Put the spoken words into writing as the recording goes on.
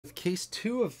case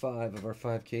 2 of 5 of our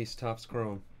 5-case Topps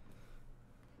Chrome.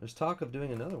 There's talk of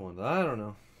doing another one, but I don't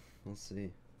know. We'll see.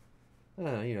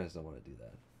 You guys don't want to do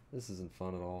that. This isn't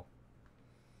fun at all.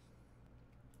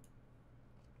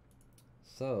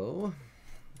 So,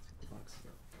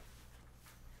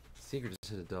 Seager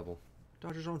just hit a double.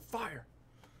 Dodgers are on fire.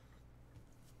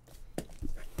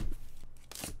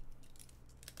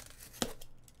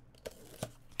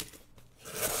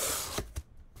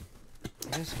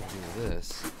 I guess we'll do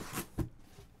this.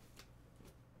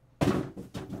 So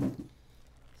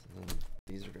then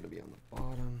these are going to be on the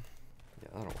bottom. Yeah,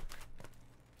 that'll work.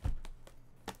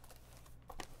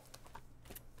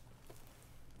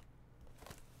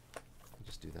 I'll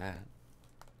just do that.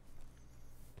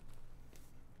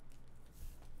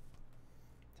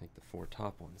 Take the 4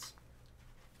 top ones.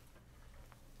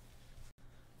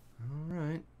 All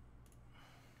right.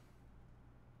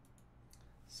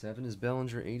 7 is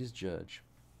Bellinger, 8 is Judge.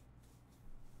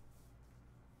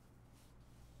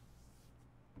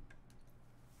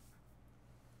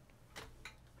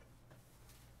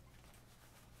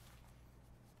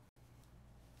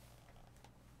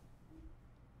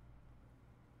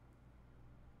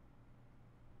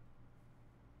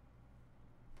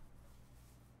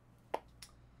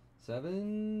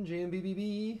 Seven,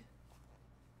 JMBBB.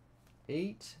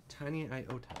 8, Tiny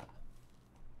Iota.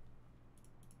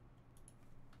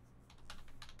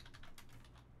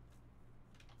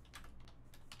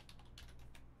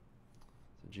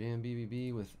 So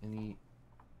JMBBB with any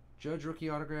Judge rookie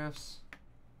autographs.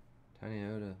 Tiny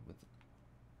Iota with...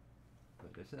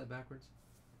 Wait, did I say that backwards?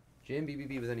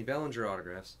 JMBBB with any Bellinger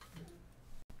autographs.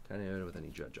 Tiny Iota with any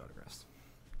Judge autographs.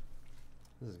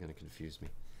 This is going to confuse me.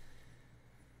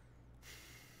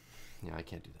 Yeah, I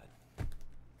can't do that.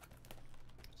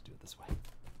 Let's do it this way.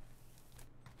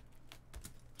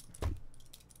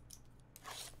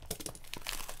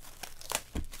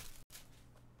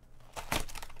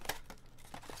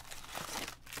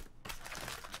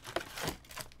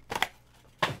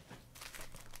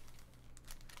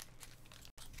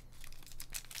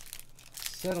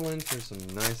 Settle in for some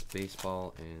nice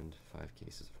baseball and 5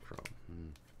 cases of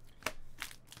Chrome.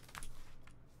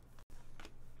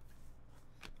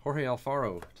 Jorge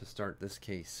Alfaro to start this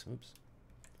case. Oops.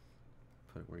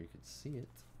 Put it where you could see it.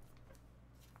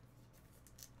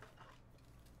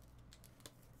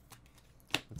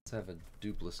 Let's have a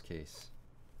duplicate case.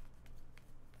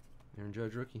 Aaron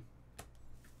Judge rookie.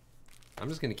 I'm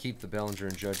just going to keep the Bellinger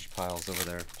and Judge piles over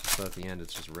there, just so at the end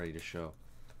it's just ready to show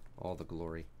all the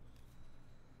glory.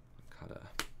 Okada.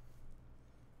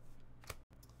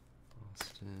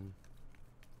 Austin.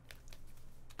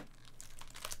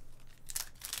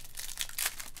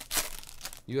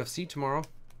 UFC tomorrow.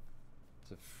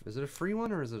 Is it a free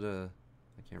one or is it a...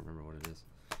 I can't remember what it is.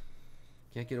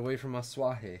 Can't get away from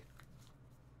Maswahe.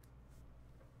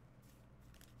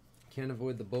 Can't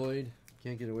avoid the Boyd.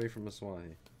 Can't get away from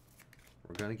Maswahe.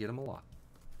 We're going to get him a lot.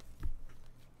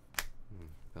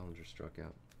 Bellinger struck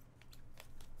out.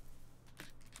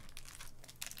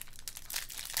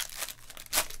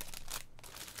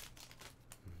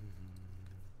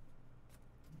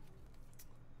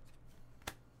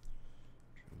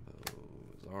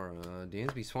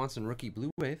 Dansby Swanson rookie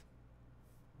blue wave.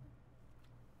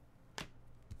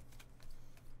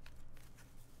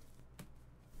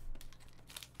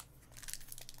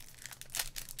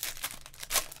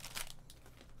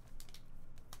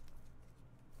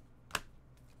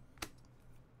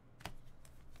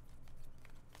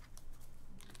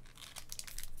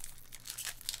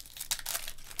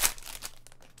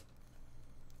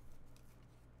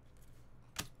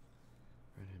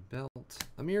 Red belt.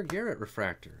 Amir Garrett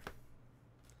refractor.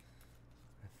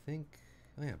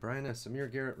 Oh yeah, Brian S. Amir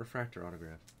Garrett refractor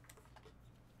autograph.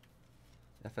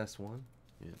 FS1?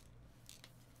 Yeah.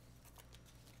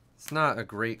 It's not a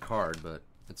great card, but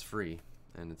it's free,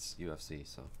 and it's UFC,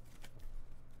 so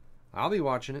I'll be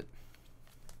watching it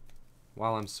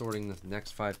while I'm sorting the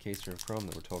next 5-caser of Chrome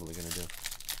that we're totally going to do.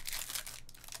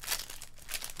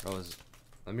 Oh, is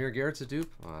Amir Garrett's a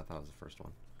dupe? Oh, I thought it was the first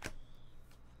one.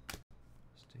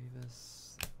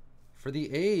 Davis. For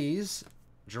the A's,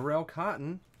 Jarrell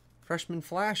Cotton. Freshman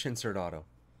Flash insert auto.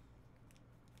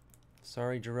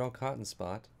 Sorry, Jarrell Cotton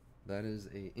spot. That is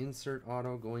a insert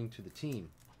auto going to the team.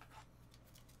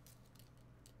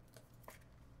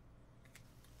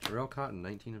 Jarrell Cotton,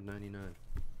 19 of 99.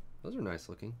 Those are nice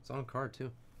looking. It's on card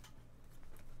too.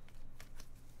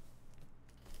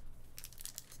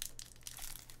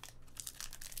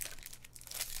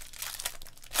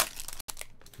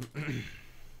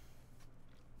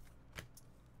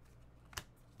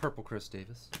 Purple Chris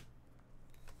Davis.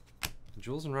 Did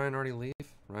Jules and Ryan already leave?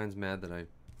 Ryan's mad that I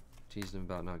Teased him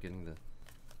about not getting the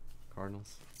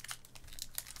Cardinals.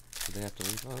 Did they have to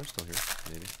leave? Oh, they're still here.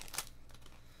 Maybe.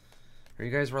 Are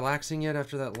you guys relaxing yet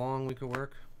after that long week of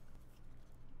work?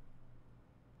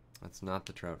 That's not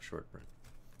the Trout shortbread.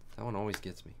 That one always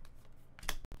gets me.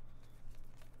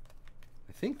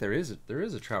 I think there is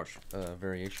a Trout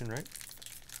variation, right?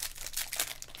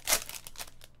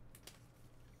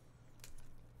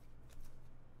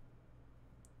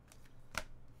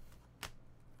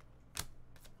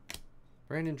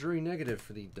 Brandon Drury negative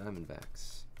for the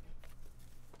Diamondbacks.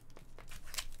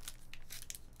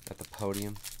 At the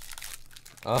podium.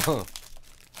 Oh.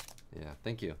 Yeah,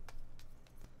 thank you.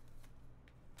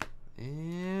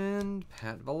 And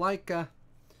Pat Valaika.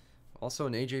 Also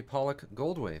an AJ Pollock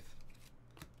Gold Wave.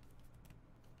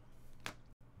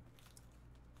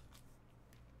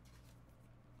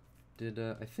 Did,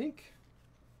 I think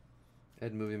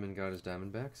Ed Movieman got his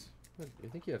Diamondbacks. I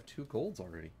think you have 2 golds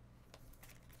already.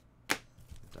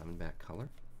 Diamondback color.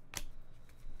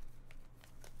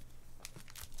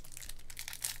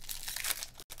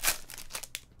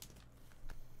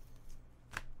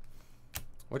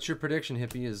 What's your prediction,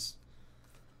 Hippie? Is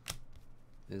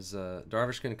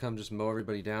Darvish going to come just mow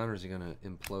everybody down, or is he going to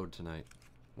implode tonight?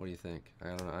 What do you think? I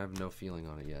don't know. I have no feeling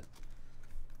on it yet.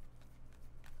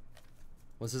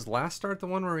 Was his last start the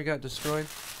one where he got destroyed?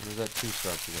 Or was that 2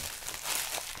 starts ago?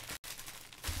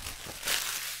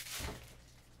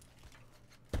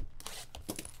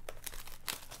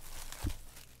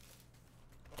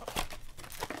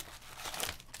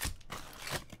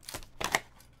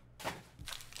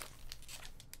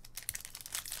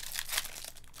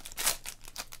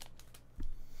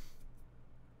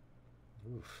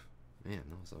 Oof. Man,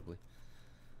 that was ugly.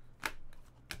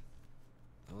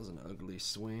 That was an ugly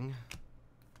swing.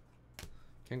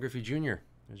 Ken Griffey Jr.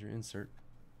 There's your insert.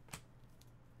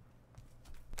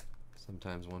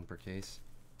 Sometimes 1 per case.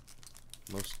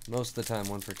 Most of the time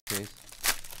 1 per case.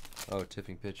 Oh,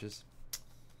 tipping pitches.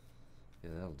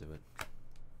 Yeah, that'll do it.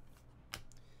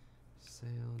 Sale.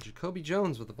 Jacoby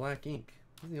Jones with the black ink.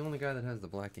 He's the only guy that has the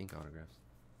black ink autographs.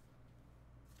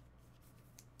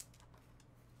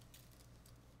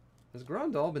 Has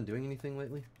Grandal been doing anything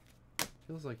lately?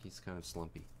 Feels like he's kind of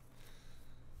slumpy.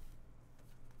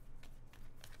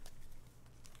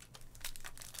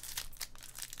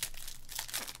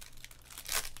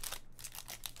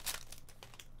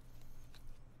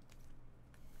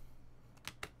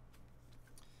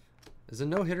 Is a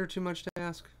no-hitter too much to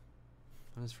ask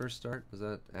on his first start? Was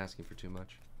that asking for too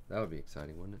much? That would be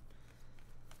exciting, wouldn't it?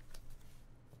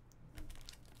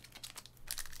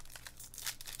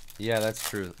 Yeah, that's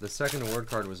true. The second award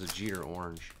card was a Jeter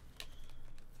orange.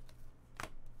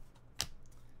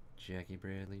 Jackie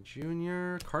Bradley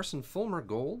Jr. Carson Fulmer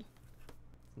gold.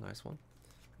 Nice one.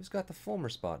 Who's got the Fulmer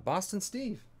spot? Boston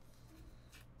Steve.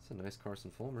 It's a nice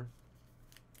Carson Fulmer.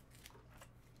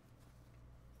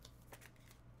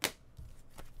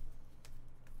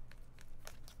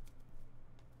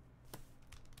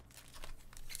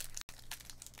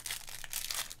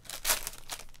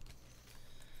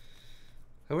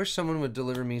 I wish someone would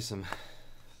deliver me some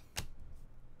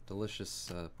delicious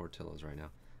Portillos right now.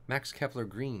 Max Kepler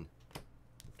Green,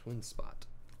 twin spot.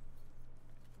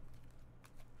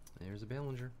 There's a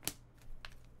Ballinger.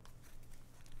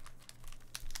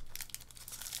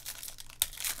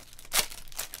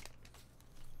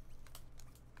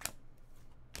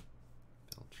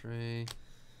 Beltre.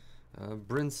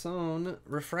 Brinson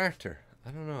Refractor.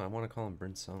 I don't know. I want to call him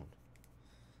Brinson.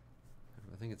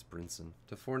 I think it's Brinson.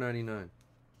 To $4.99.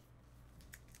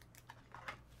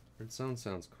 Brinson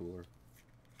sounds cooler.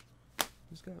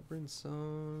 Who's got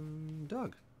Brinson?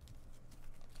 Doug.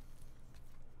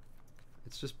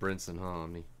 It's just Brinson, huh,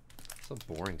 Omni? So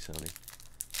boring sounding.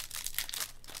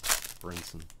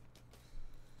 Brinson.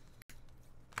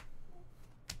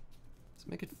 Let's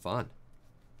make it fun.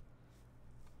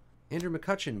 Andrew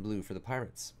McCutchen blue for the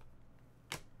Pirates.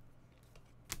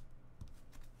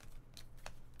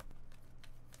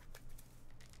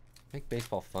 Make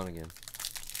baseball fun again.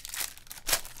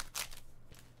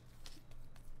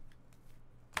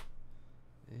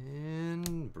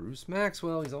 And Bruce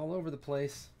Maxwell, he's all over the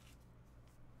place.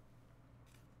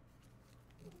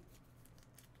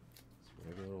 It's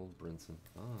regular old Brinson.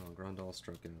 Oh, Grandal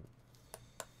struck out.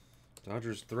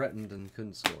 Dodgers threatened and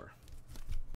couldn't score.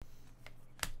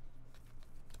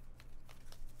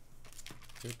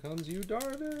 Here comes you,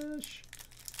 Darvish.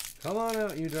 Come on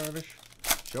out, you Darvish.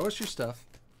 Show us your stuff.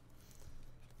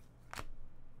 Kyle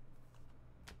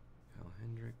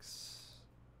Hendricks.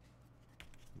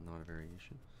 Not a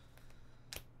variation.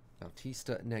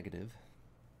 Bautista negative.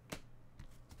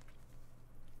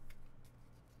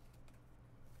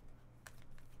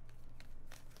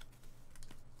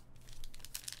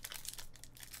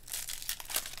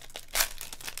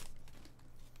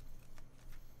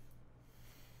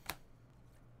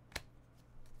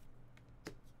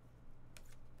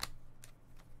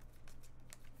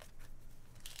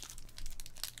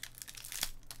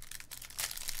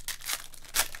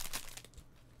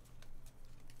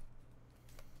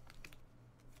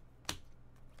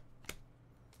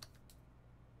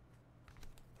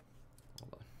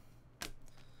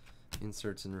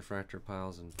 Inserts and refractor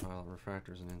piles and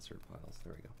refractors and insert piles.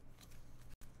 There we go.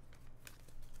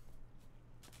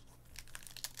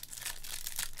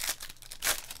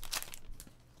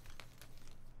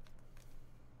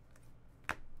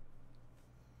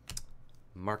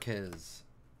 Marquez.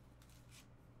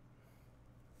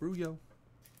 Ruyo.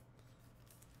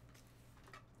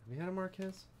 Have we had a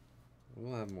Marquez?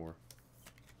 We'll have more.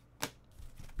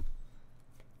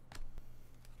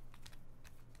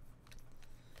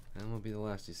 And will be the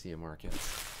last you see of Marquez.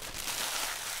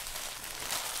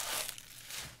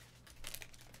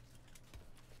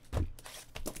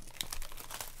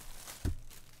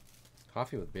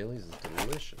 Coffee with Bailey's is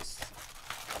delicious.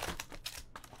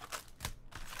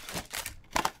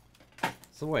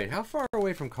 So wait, how far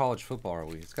away from college football are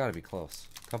we? It's got to be close.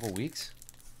 A couple weeks?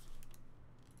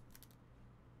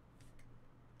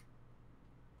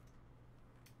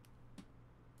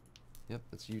 Yep,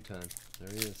 it's U time. There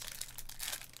he is.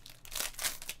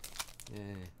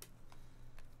 Yay.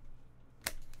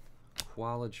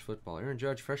 College football. Aaron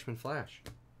Judge, freshman flash.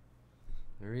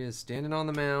 There he is, standing on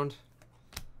the mound.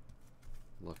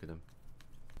 Look at him.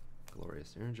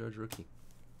 Glorious. Aaron Judge, rookie.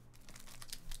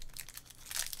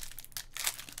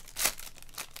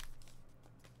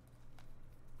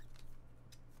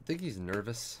 I think he's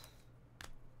nervous.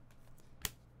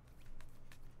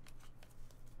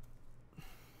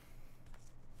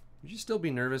 Would you still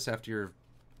be nervous after you're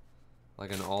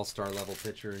like an all-star level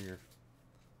pitcher and you're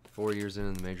 4 years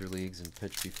in the major leagues and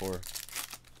pitched before?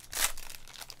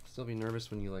 Still be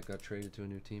nervous when you like got traded to a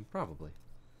new team? Probably.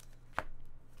 I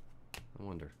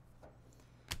wonder.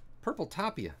 Purple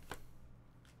Tapia.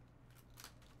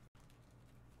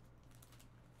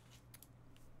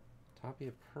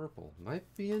 Tapia purple. Might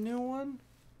be a new one.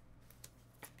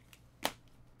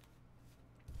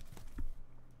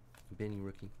 Benny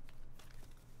rookie.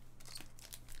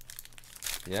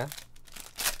 Yeah?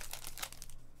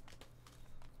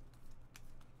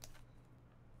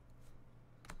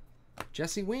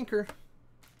 Jesse Winker.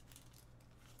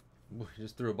 Ooh, he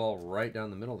just threw a ball right down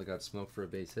the middle that got smoked for a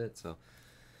base hit. So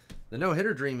the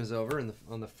no-hitter dream is over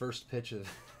on the first pitch of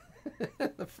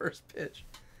the first pitch.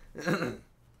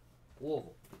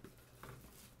 Louisville.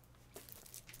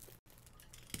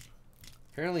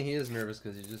 Apparently he is nervous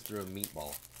because he just threw a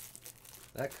meatball.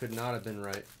 That could not have been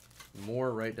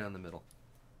more right down the middle.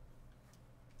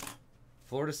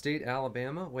 Florida State,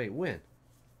 Alabama. Wait, when?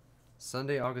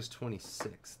 Sunday, August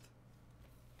 26th.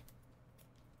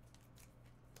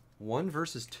 1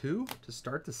 versus 2 to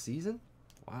start the season?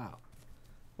 Wow.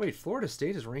 Wait, Florida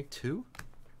State is ranked 2?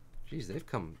 Jeez, they've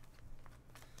come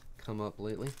up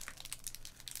lately.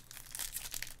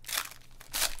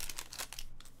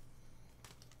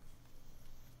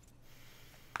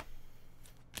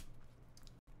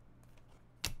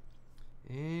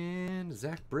 And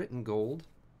Zach Britton gold.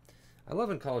 I love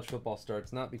when college football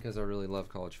starts, not because I really love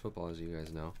college football, as you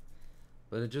guys know,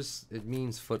 but it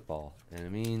means football, and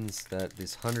it means that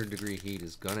this 100-degree heat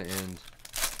is gonna end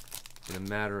in a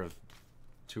matter of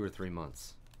 2 or 3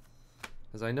 months.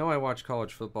 Because I know I watch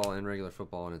college football and regular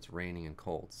football, and it's raining and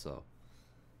cold, so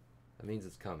that means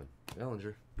it's coming.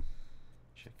 Bellinger.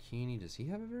 Cecchini, does he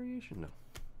have a variation? No.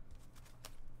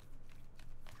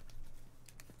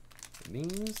 It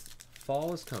means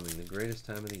fall is coming, the greatest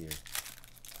time of the year.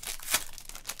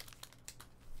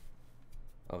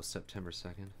 Oh, September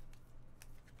 2nd.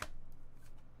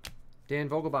 Dan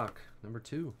Vogelbach, number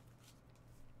 2.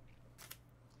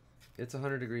 It's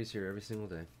 100 degrees here every single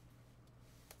day.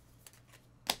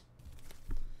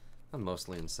 I'm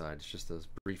mostly inside. It's just those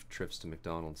brief trips to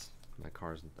McDonald's. My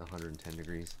car's 110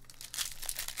 degrees.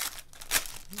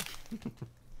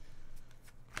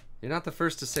 You're not the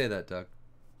first to say that, Doug.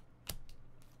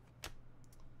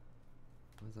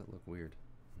 Why does that look weird?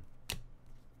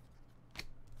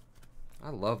 I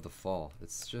love the fall.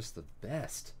 It's just the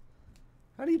best.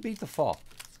 How do you beat the fall?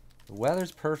 The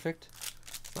weather's perfect.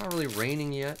 It's not really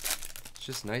raining yet. It's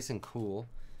just nice and cool.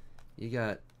 You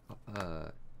got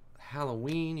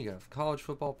Halloween. You got college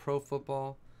football, pro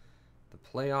football. The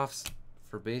playoffs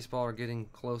for baseball are getting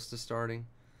close to starting.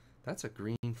 That's a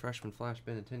green freshman flash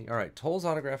Benintendi. All right, Toll's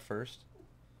autograph first.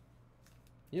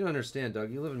 You don't understand,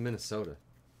 Doug. You live in Minnesota.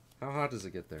 How hot does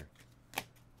it get there?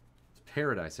 It's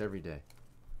paradise every day.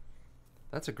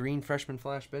 That's a green freshman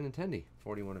flash Benintendi,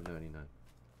 41 of 99.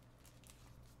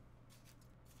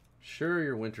 Sure,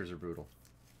 your winters are brutal.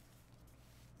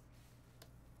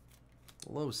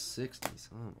 Low 60s.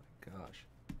 Oh my gosh.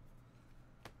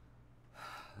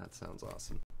 That sounds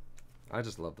awesome. I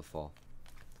just love the fall.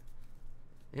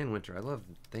 And winter. I love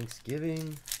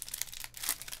Thanksgiving.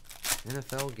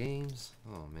 NFL games.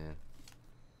 Oh man.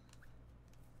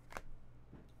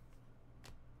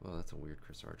 that's a weird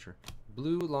Chris Archer.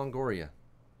 Blue Longoria.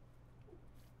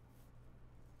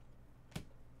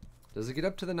 Does it get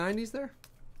up to the 90s there?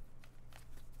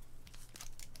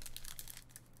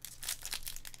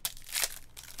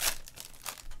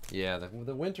 Yeah,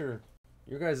 the winter,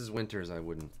 your guys' winters, I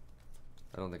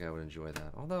don't think I would enjoy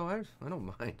that. Although I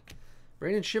don't mind.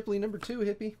 Brandon Shipley, number 2,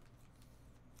 hippie.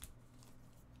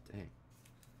 Dang.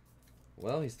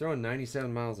 Well, he's throwing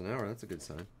 97 miles an hour. That's a good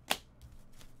sign.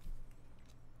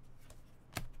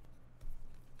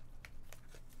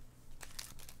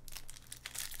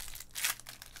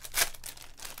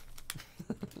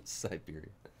 Siberia.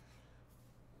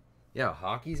 Yeah,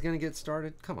 hockey's gonna get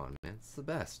started. Come on, man. It's the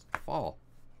best. Fall.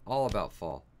 All about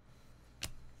fall.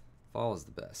 Fall is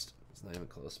the best. It's not even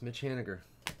close. Mitch Haniger.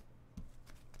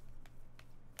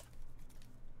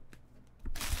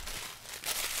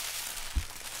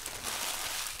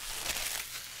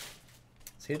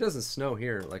 See, it doesn't snow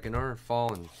here. Like in our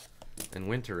fall and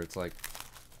winter, it's like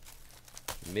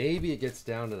maybe it gets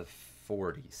down to the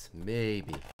 40s.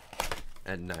 Maybe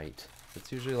at night. It's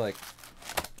usually like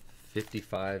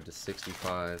 55 to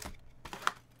 65.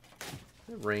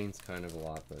 It rains kind of a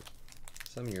lot, but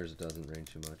some years it doesn't rain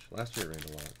too much. Last year it rained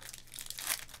a lot.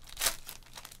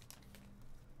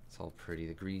 It's all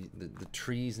pretty. The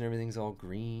trees and everything's all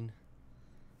green.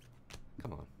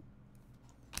 Come on.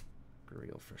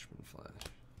 Real freshman flash.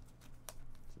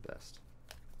 It's the best.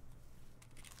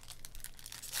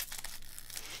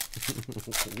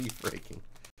 Leaf raking.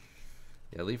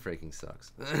 Yeah, leaf raking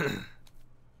sucks.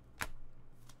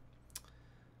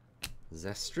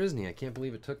 Zastrizny. I can't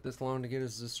believe it took this long to get a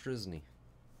Zastrizny.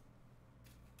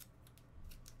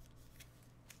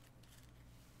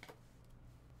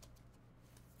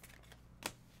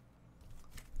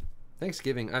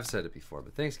 Thanksgiving, I've said it before,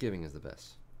 but Thanksgiving is the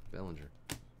best. Bellinger.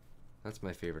 That's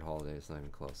my favorite holiday. It's not even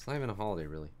close. It's not even a holiday,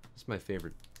 really. It's my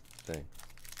favorite thing.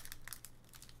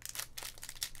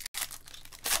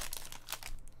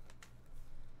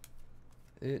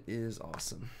 It is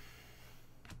awesome.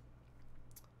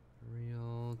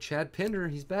 Real Chad Pinder,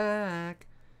 he's back.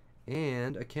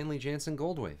 And a Kenley Jansen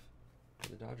Gold Wave for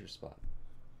the Dodgers spot.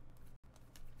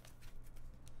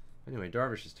 Anyway,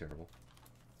 Darvish is terrible.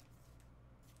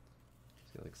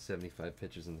 He's got like 75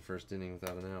 pitches in the first inning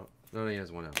without an out. No, he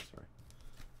has 1 out, sorry.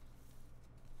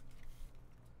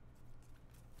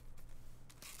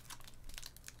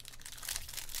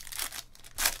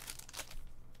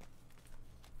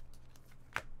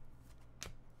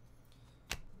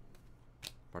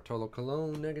 Bartolo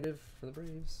Colon, negative for the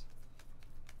Braves.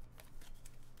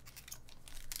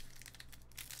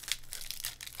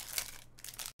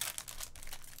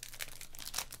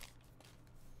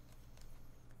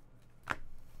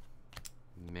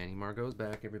 Manny Margot's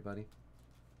back, everybody.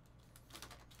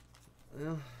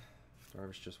 Well,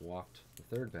 Darvish just walked the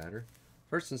 3rd batter.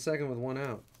 1st and 2nd with 1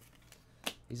 out.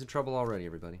 He's in trouble already,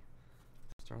 everybody.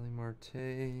 Starling Marte,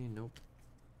 nope.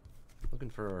 Looking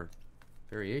for our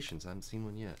variations. I haven't seen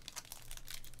one yet.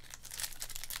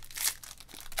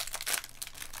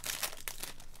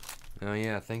 Oh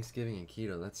yeah, Thanksgiving and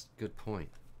keto. That's a good point.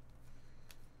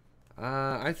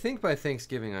 I think by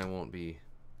Thanksgiving I won't be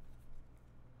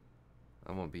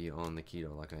on the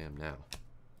keto like I am now.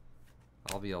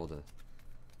 I'll be able to.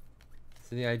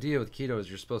 So the idea with keto is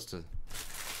you're supposed to,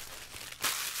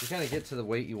 you kind of get to the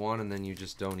weight you want and then you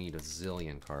just don't eat a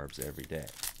zillion carbs every day.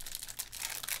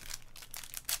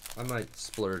 I might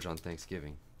splurge on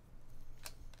Thanksgiving.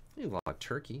 Eat a lot of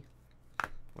turkey.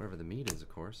 Whatever the meat is, of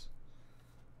course.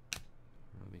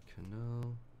 Robbie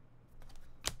Cano.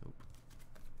 Nope.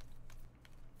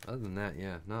 Other than that,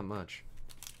 yeah, not much.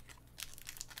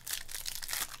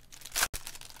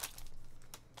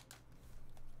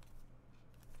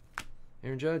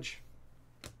 Aaron Judge.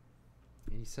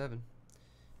 87.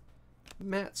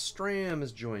 Matt Stram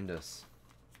has joined us.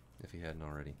 If he hadn't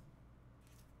already.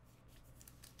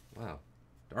 Wow,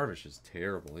 Darvish is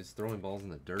terrible. He's throwing balls in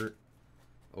the dirt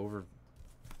over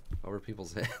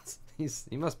people's heads.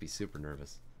 He must be super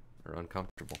nervous or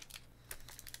uncomfortable.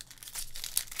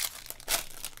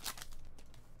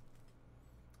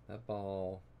 That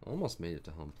ball almost made it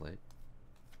to home plate.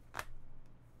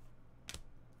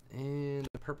 And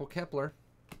a purple Kepler.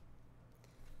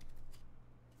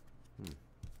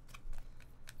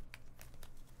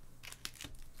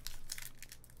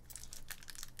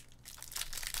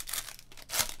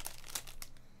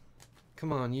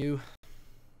 Come on, you.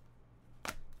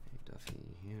 Hey,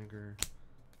 Duffy, Haniger,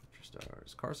 Ultra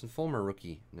Stars. Carson Fulmer,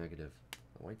 rookie, negative.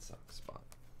 The White Sox spot.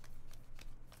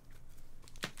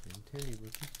 Nintendo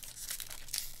rookie.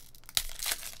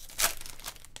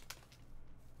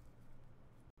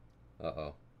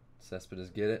 Uh-oh. Cespedes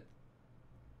get it?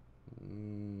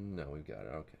 No, we've got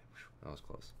it. Okay. That was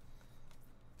close.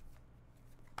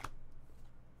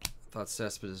 Thought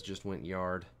Cespedes just went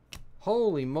yard.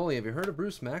 Holy moly, have you heard of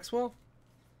Bruce Maxwell?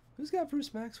 Who's got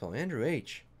Bruce Maxwell? Andrew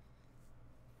H.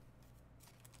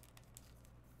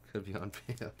 Could be on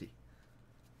peyote.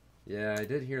 Yeah, I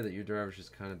did hear that your driver's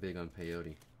just kind of big on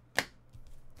peyote.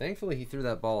 Thankfully, he threw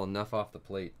that ball enough off the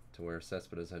plate to where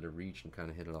Cespedes had to reach and kind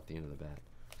of hit it off the end of the bat.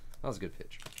 That was a good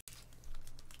pitch.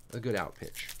 A good out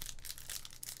pitch.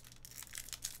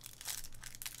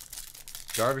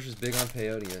 Darvish is big on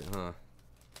peyote, huh?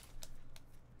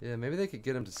 Yeah, maybe they could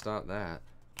get him to stop that.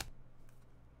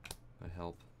 That'd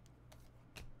help.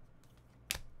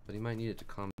 But he might need it to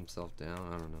calm himself down.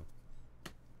 I don't know.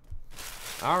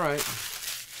 All right.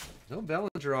 No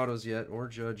Bellinger autos yet, or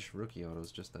Judge rookie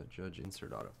autos. Just that Judge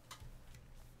insert auto.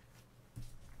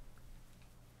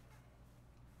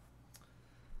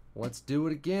 Let's do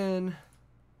it again.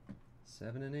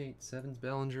 7 and 8. 7's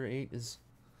Bellinger. 8 is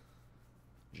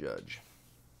Judge.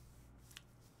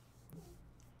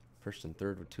 First and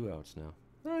third with 2 outs now.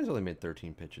 Oh, he's only made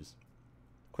 13 pitches.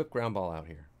 Quick ground ball out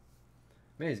here.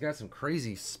 Man, he's got some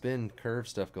crazy spin curve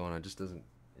stuff going on. Just doesn't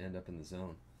end up in the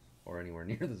zone or anywhere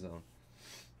near the zone.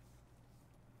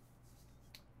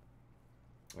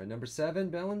 All right, number 7,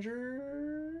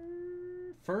 Bellinger.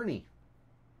 Fernie.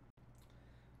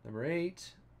 Number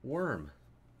 8, Worm.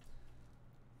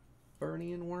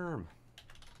 Fernie and Worm.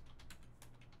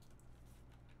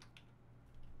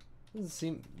 It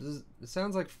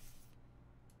sounds like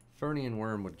Fernie and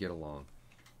Worm would get along.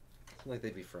 Seems like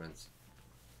they'd be friends.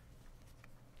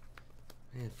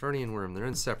 Man, Fernie and Worm, they're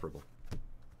inseparable.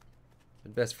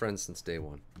 Been best friends since day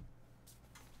one.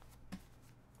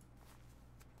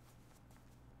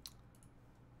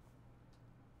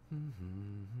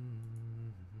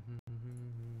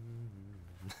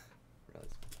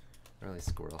 Riley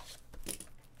Squirrel.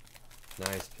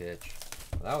 Nice pitch.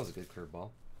 Well, that was a good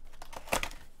curveball.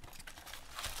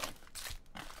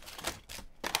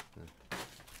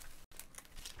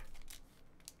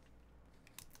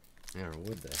 Yeah, or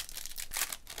would they?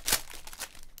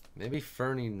 Maybe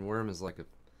Fernie and Worm is like a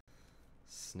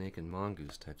snake and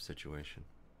mongoose type situation.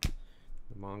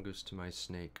 The mongoose to my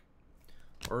snake.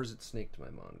 Or is it snake to my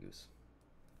mongoose?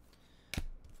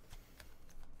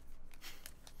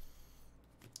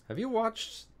 Have you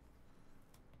watched...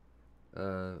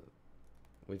 I've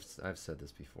said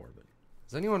this before, but...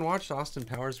 Has anyone watched Austin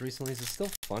Powers recently? Is it still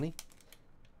funny?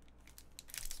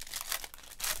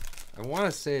 I want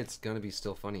to say it's going to be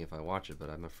still funny if I watch it, but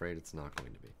I'm afraid it's not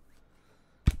going to be.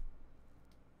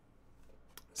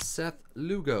 Seth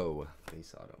Lugo,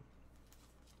 base auto.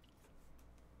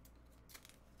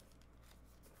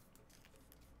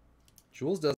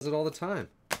 Jules does it all the time.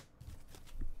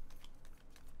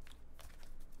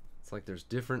 It's like there's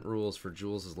different rules for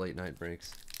Jules' late night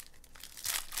breaks.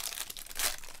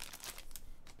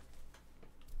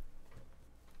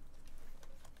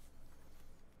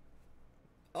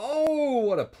 Oh,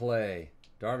 what a play.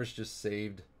 Darvish just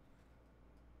saved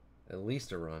at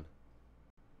least a run.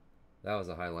 That was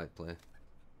a highlight play.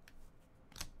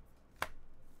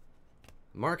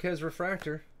 Marquez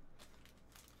refractor.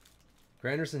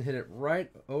 Granderson hit it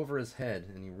right over his head,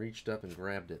 and he reached up and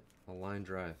grabbed it. A line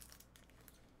drive.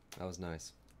 That was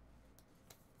nice.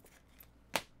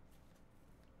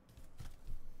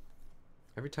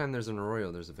 Every time there's an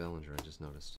Arroyo, there's a Bellinger, I just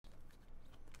noticed.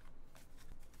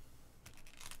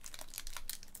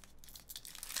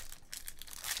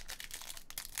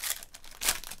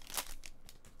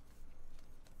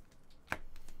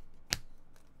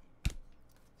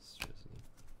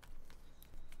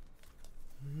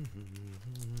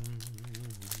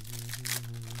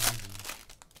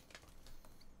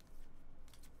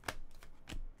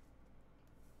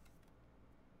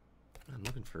 I'm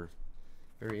looking for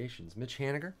variations. Mitch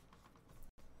Haniger,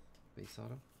 base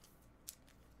auto.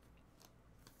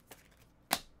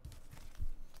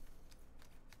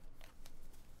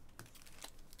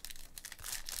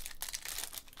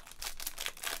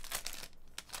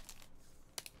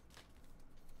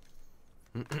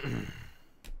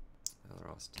 Tyler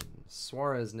Austin.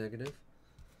 Suarez negative.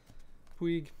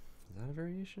 Puig. Is that a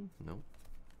variation? No.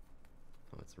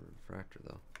 Oh, it's a refractor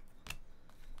though.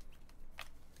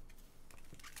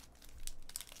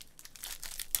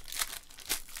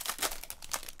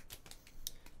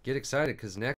 Get excited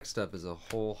because next up is a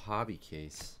whole hobby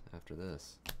case after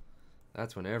this.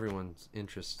 That's when everyone's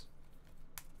interest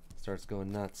starts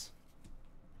going nuts.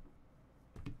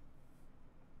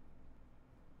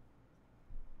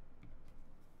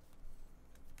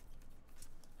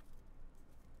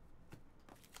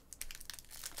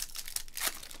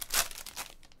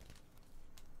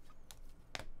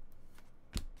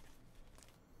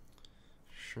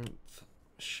 Shrimp.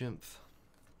 Shimph.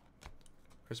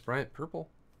 Chris Bryant, purple.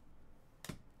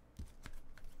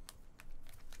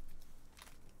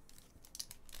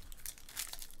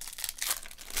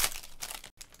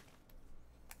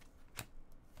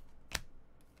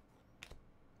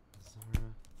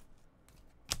 Zara.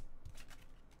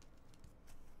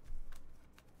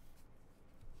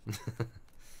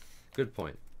 Good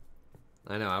point.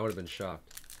 I know, I would have been shocked.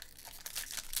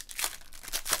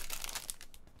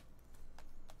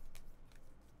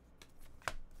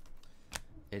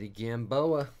 Eddie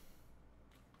Gamboa.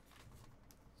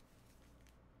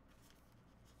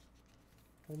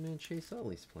 Old man Chase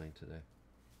Utley's playing today.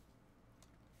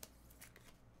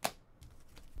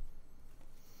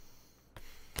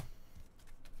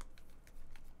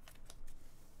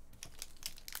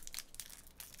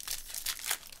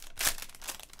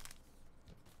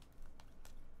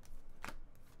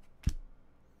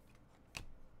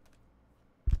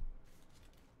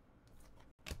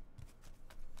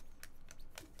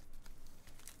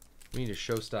 We need a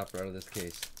showstopper out of this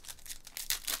case.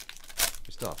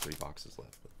 We still have 3 boxes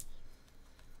left, but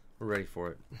we're ready for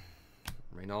it.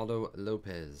 Reynaldo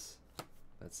Lopez.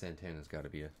 That Santana's got to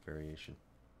be a variation.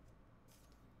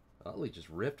 Utley just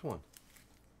ripped one.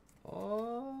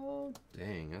 Oh,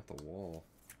 dang, at the wall.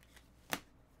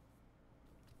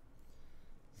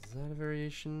 Is that a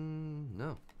variation?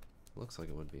 No. Looks like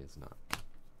it would be. It's not. I'm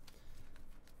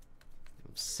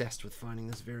obsessed with finding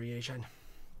this variation.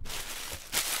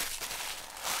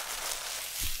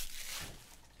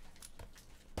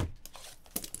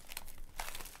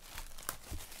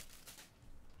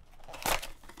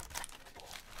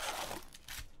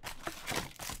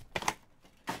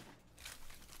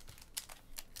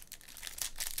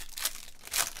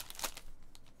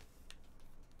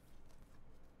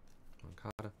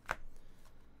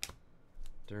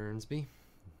 Durnsby.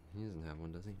 He doesn't have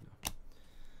one, does he? No.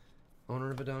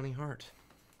 Owner of a Donny Hart.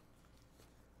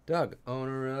 Doug,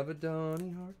 owner of a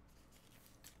Donny Hart.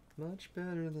 Much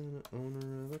better than an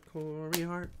owner of a Corey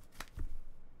Hart.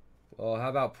 Well, how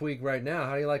about Puig right now?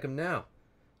 How do you like him now?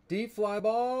 Deep fly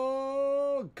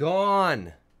ball.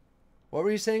 Gone. What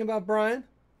were you saying about Brian?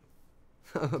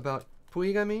 About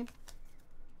Puig, I mean?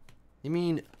 You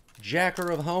mean Jacker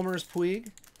of Homers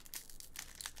Puig?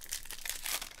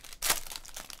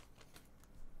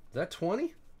 Is that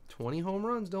 20? 20 home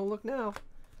runs. Don't look now.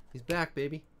 He's back,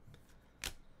 baby.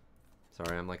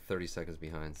 Sorry, I'm like 30 seconds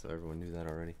behind, so everyone knew that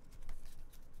already.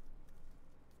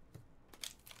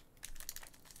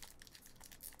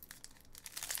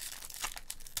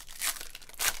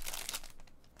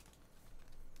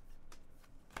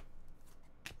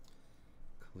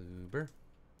 Kluber.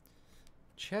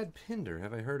 Chad Pinder.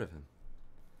 Have I heard of him?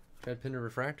 Chad Pinder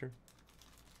refractor.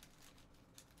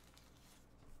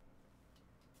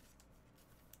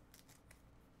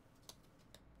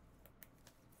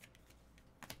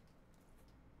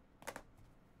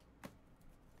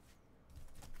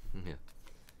 Yeah.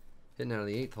 Hitting out of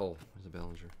the 8th hole. There's a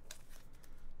Bellinger.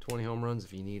 20 home runs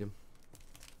if you need him.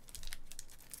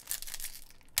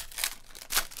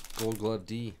 Gold Glove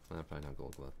D. Probably not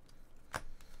Gold Glove.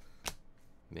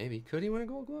 Maybe. Could he win a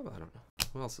Gold Glove? I don't know.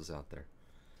 Who else is out there?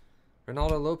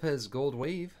 Reynaldo Lopez Gold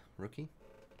Wave. Rookie.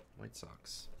 White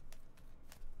Sox.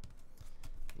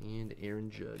 And Aaron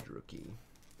Judge rookie.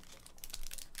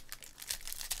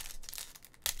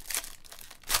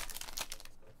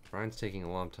 Brian's taking a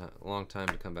long time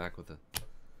to come back with a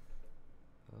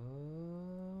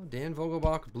Dan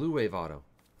Vogelbach Blue Wave auto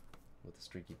with a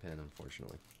streaky pen,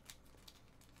 unfortunately.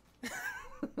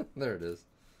 There it is.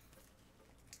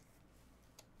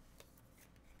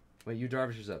 Wait, you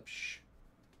Darvish is up. Shh.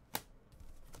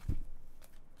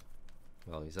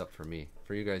 Well, he's up for me.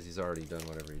 For you guys, he's already done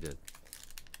whatever he did.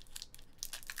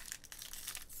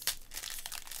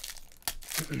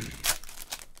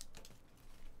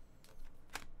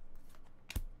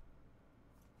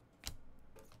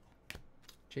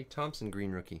 Jake Thompson,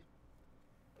 green rookie.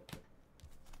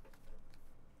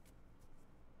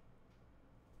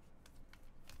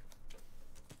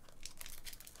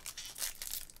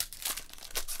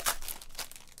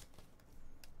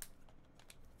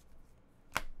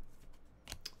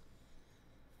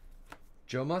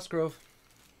 Joe Musgrove.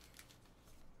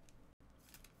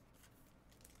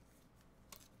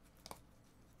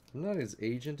 I'm not his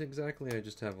agent exactly. I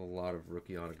just have a lot of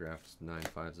rookie autographs,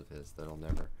 9.5s of his that'll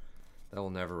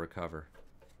never recover.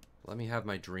 Let me have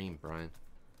my dream, Brian.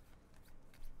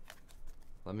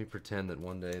 Let me pretend that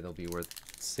one day they'll be worth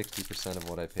 60% of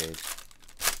what I paid.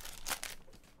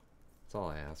 That's all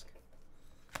I ask.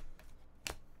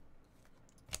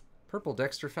 Purple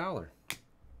Dexter Fowler. I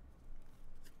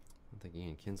don't think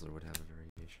Ian Kinsler would have a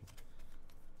variation.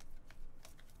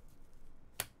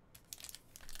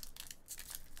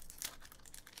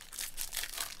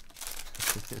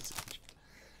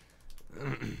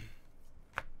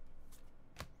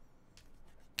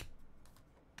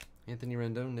 Anthony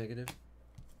Rendon, negative.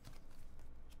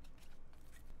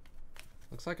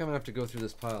 Looks like I'm going to have to go through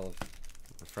this pile of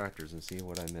refractors and see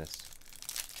what I missed.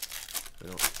 I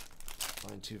don't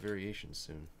find 2 variations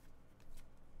soon.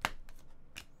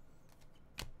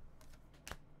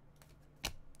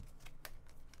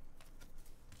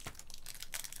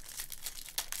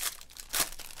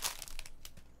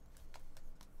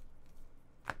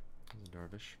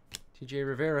 Darvish. TJ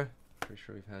Rivera. Pretty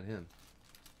sure we've had him.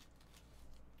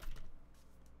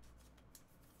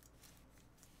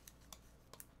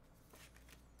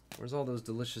 Where's all those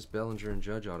delicious Bellinger and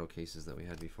Judge auto cases that we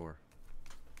had before?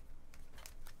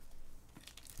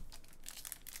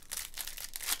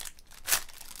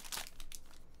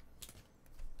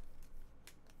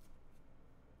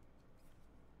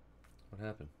 What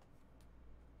happened?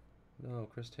 No,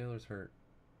 Chris Taylor's hurt.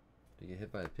 Did he get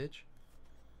hit by a pitch?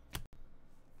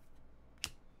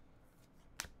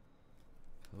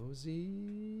 Posey?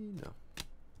 No.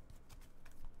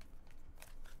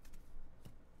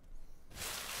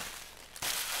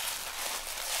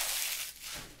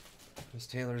 Chris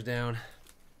Taylor's down.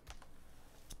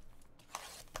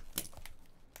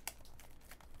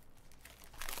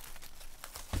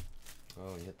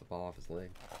 Oh, he hit the ball off his leg.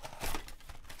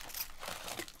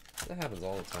 That happens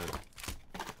all the time.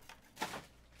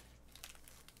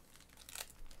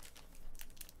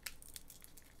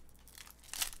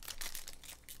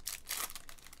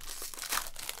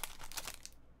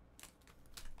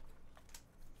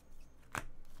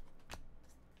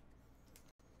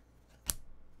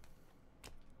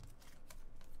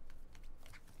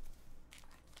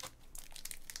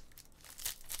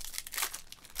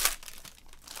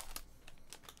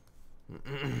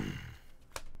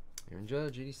 Aaron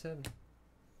Judge, 87.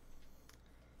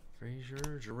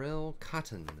 Frazier, Jarrell,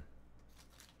 Cotton.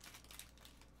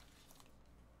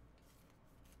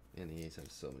 And the A's have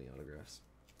so many autographs.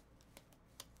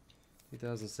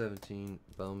 2017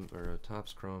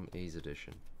 Topps Chrome A's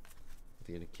edition. With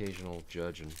the occasional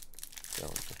Judge and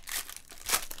Bellinger.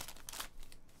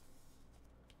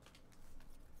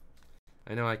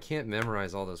 I know I can't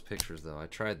memorize all those pictures though. I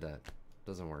tried that.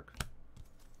 Doesn't work.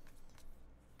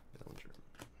 Bellinger.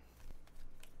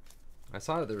 I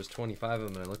saw that there was 25 of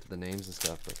them and I looked at the names and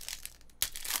stuff, but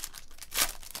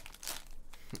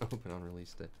open on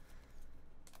release day.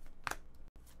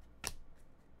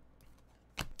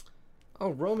 Oh,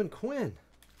 Roman Quinn.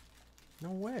 No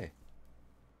way.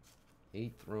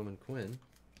 8th Roman Quinn.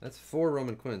 That's 4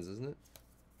 Roman Quinns, isn't it?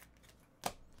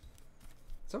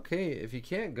 It's okay. If you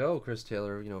can't go, Chris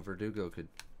Taylor, you know, Verdugo could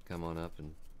come on up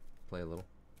and play a little.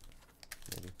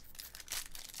 Maybe.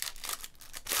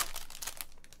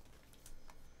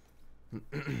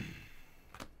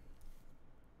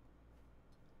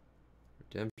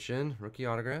 Redemption, rookie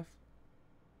autograph.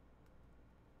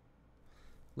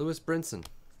 Lewis Brinson.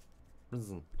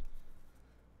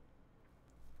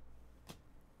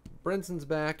 Brinson's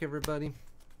back, everybody.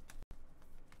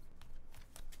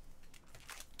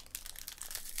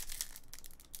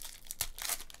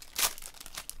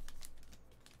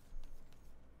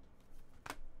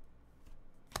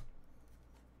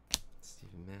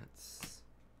 Steven Matz.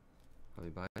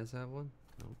 Probably Baez have one?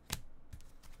 Nope.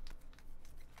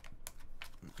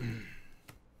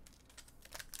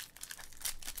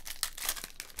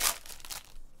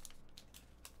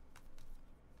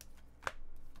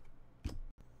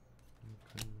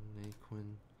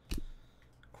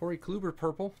 Corey Kluber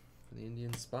purple for the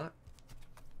Indians spot.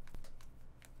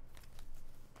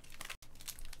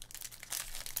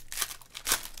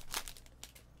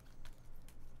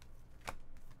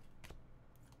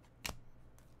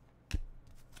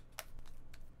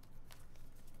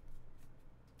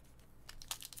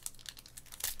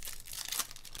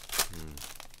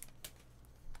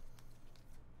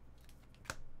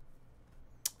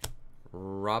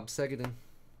 Rob Segedin.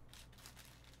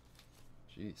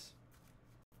 Jeez.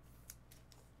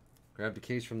 Grabbed a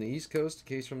case from the East Coast, a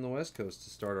case from the West Coast to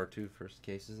start our 2 first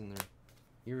cases, and they're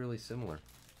eerily similar.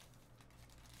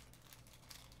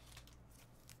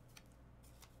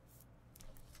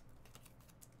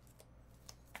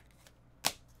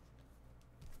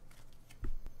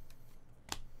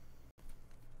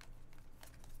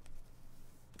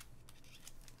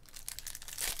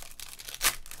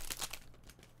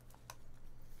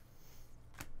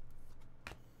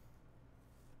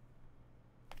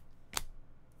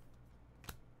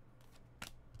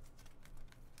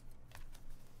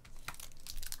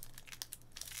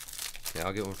 Okay,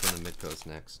 I'll get one from the Mid-Coast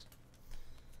next.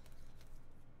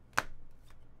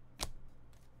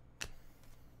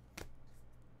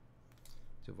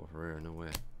 Tuvo Herrera, no way.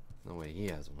 No way he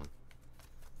has one.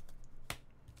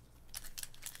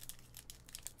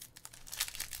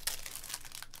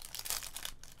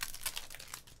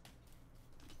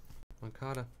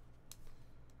 Okada.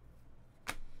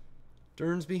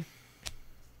 Durnsby.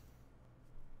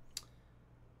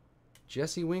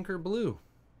 Jesse Winker blue.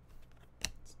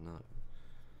 It's not.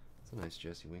 It's a nice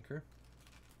Jesse Winker.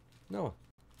 Noah,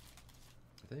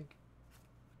 I think.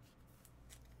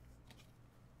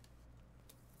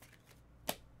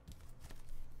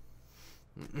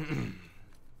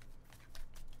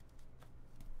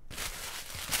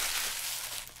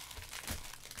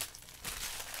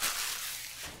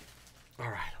 All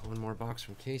right, one more box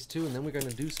from case 2, and then we're going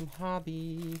to do some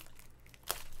hobby.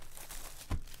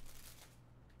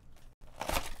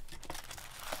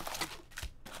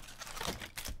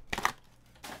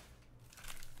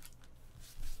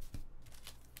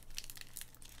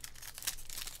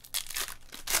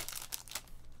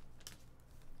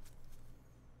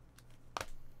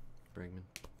 Bregman.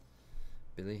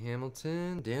 Billy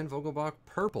Hamilton. Dan Vogelbach,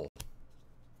 purple.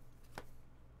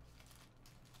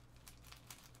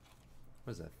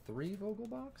 What is that, 3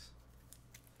 Vogelbachs?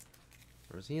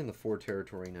 Or is he in the 4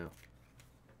 territory now?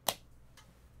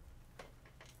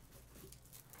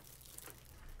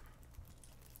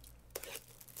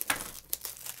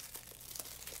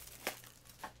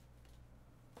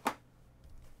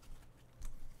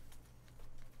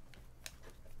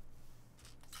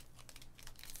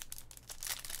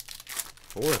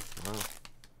 Fourth, wow.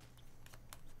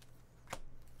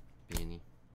 Beanie.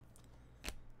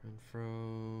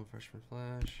 Renfro, freshman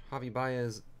flash. Javi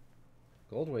Baez,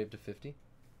 gold wave to 50.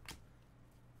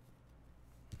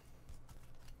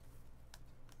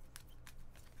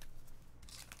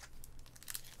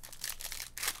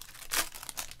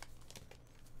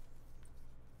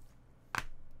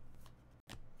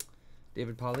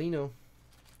 David Paulino,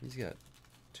 he's got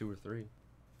 2 or 3.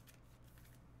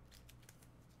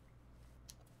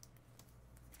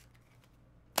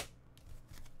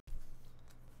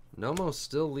 Nomo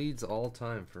still leads all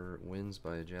time for wins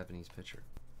by a Japanese pitcher.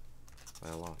 By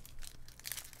a lot.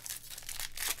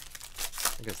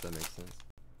 I guess that makes sense.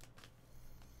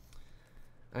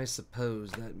 I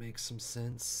suppose that makes some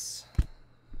sense.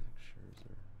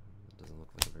 Scherzer. It doesn't look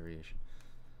like a variation.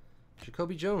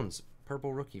 Jacoby Jones,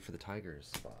 purple rookie for the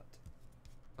Tigers spot.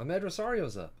 Ahmed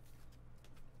Rosario's up.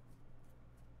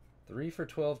 3 for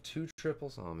 12, 2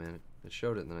 triples. Oh man, it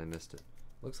showed it and then I missed it.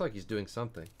 Looks like he's doing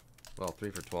something. Well, 3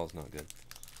 for 12 is not good.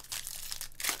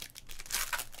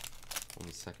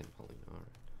 Only second Paulino, alright.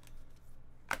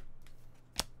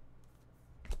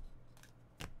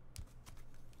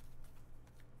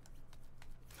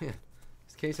 Man,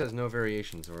 this case has no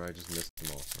variations or I just missed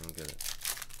them all. I don't get it.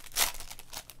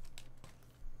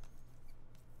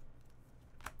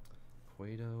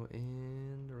 Cueto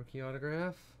and rookie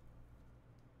autograph.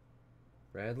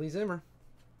 Bradley Zimmer.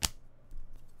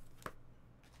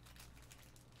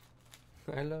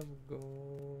 I love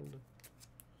gold.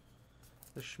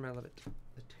 The smell of it.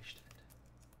 The taste of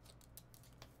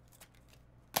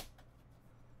it.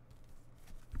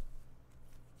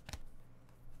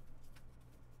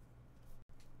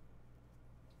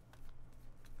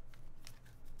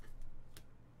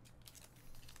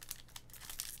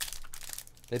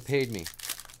 They paid me.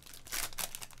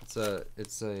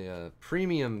 It's a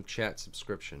premium chat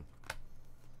subscription.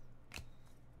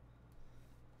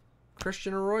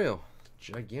 Christian Arroyo.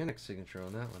 Gigantic signature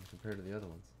on that one compared to the other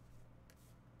ones.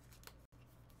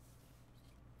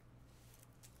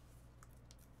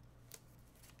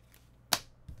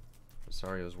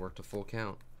 Rosario's worked a full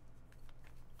count.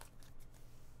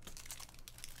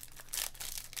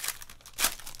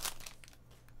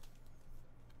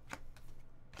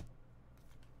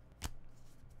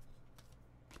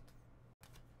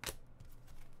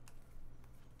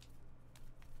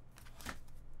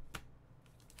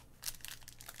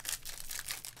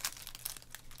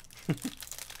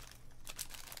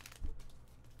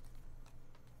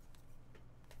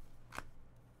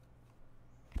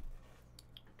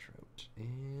 Trout.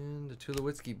 And a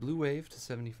Tulowitzki Blue Wave to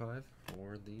 75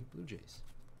 for the Blue Jays.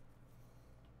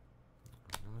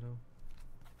 Renato.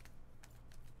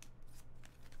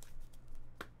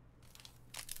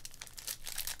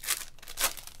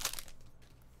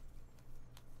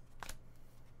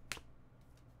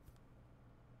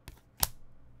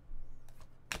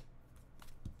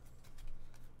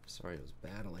 Sorry, I was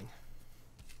battling.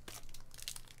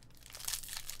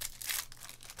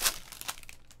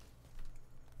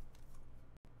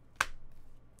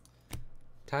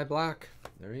 Ty Black,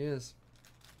 there he is.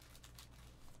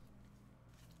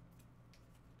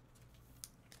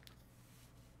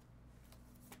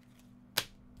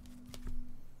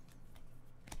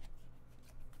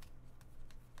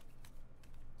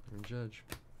 Aaron Judge.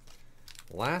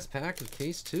 Last pack of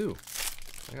case 2.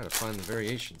 I gotta find the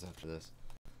variations after this.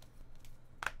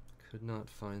 Could not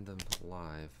find them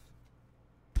live.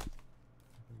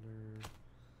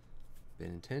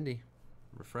 Benintendi.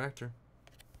 Refractor.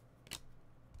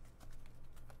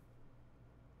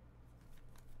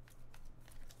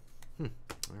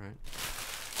 Alright.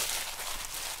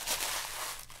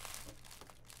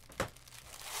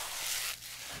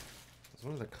 Is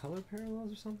one of the color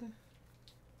parallels or something?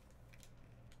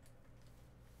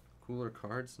 Cooler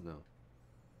cards? No.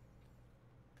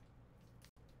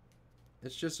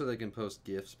 It's just so they can post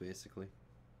GIFs, basically.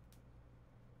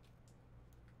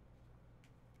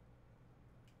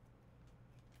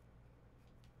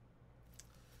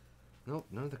 Nope,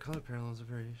 none of the color parallels or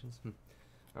variations.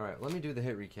 Alright, let me do the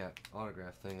hit recap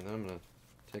autograph thing, and then I'm going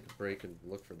to take a break and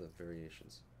look for the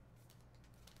variations.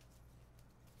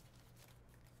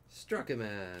 Struck him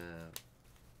out.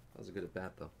 That was a good at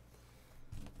bat, though.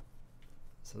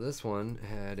 So this one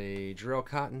had a Jarrell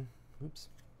Cotton. Oops.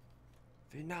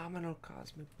 Phenomenal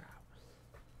cosmic powers.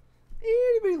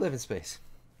 Anybody live in space?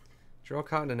 Jarrell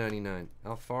Cotton to 99.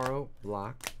 Alfaro,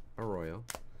 Block, Arroyo,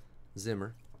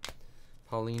 Zimmer,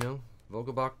 Paulino,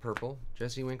 Vogelbach purple,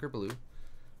 Jesse Winker blue,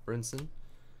 Brinson,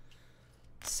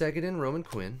 Seguin, Roman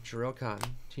Quinn, Jarrell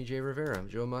Cotton, TJ Rivera,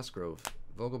 Joe Musgrove,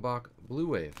 Vogelbach blue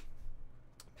wave,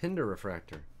 Pinder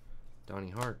refractor,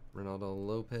 Donnie Hart, Ronaldo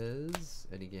Lopez,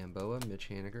 Eddie Gamboa, Mitch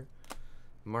Haniger,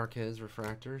 Marquez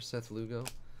refractor, Seth Lugo,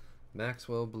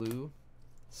 Maxwell blue,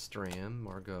 Stram,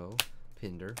 Margot,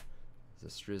 Pinder,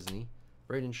 Zastrizny,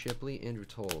 Braden Shipley, Andrew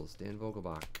Tolles, Dan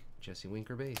Vogelbach, Jesse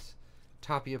Winker base,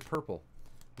 Tapia purple,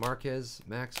 Marquez,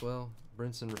 Maxwell,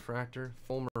 Brinson refractor,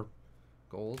 Fulmer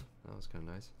gold, that was kind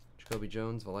of nice, Jacoby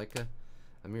Jones, Valaika,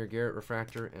 Amir Garrett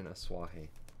refractor, and Aswahe.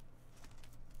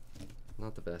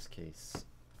 Not the best case.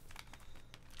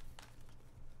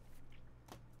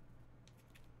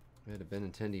 We had a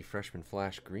Benintendi freshman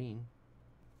flash green.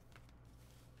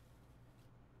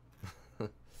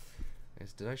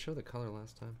 Guys, did I show the color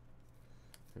last time?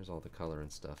 There's all the color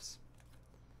and stuffs.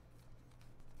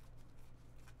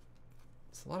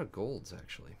 It's a lot of golds,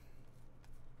 actually.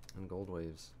 And gold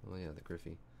waves. Oh yeah, the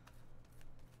Griffey.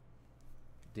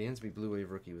 Dansby blue wave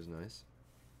rookie was nice.